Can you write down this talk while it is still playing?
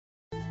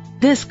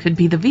This could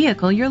be the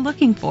vehicle you're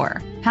looking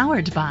for.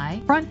 Powered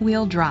by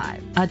front-wheel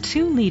drive, a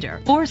 2-liter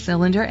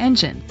 4-cylinder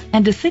engine,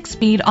 and a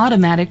 6-speed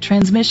automatic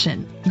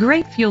transmission.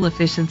 Great fuel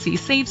efficiency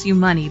saves you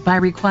money by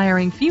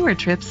requiring fewer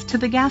trips to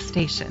the gas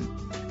station.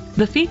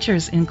 The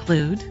features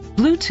include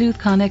Bluetooth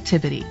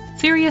connectivity,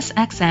 Sirius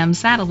XM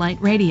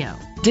satellite radio,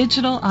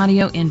 digital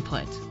audio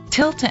input,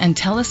 tilt and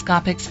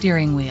telescopic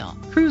steering wheel,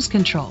 cruise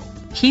control,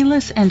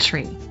 keyless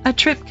entry, a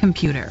trip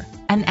computer,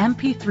 an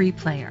MP3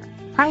 player,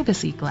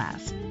 privacy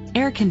glass,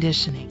 air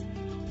conditioning.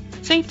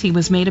 Safety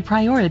was made a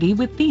priority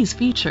with these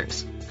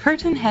features: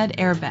 curtain head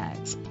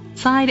airbags,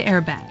 side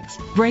airbags,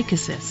 brake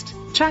assist,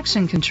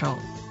 traction control,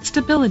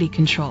 stability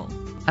control,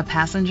 a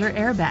passenger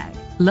airbag,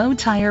 low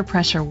tire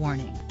pressure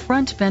warning,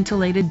 front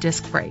ventilated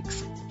disc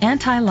brakes,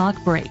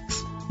 anti-lock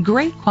brakes.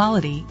 Great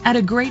quality at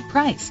a great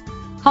price.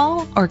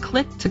 Call or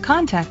click to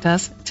contact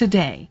us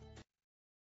today.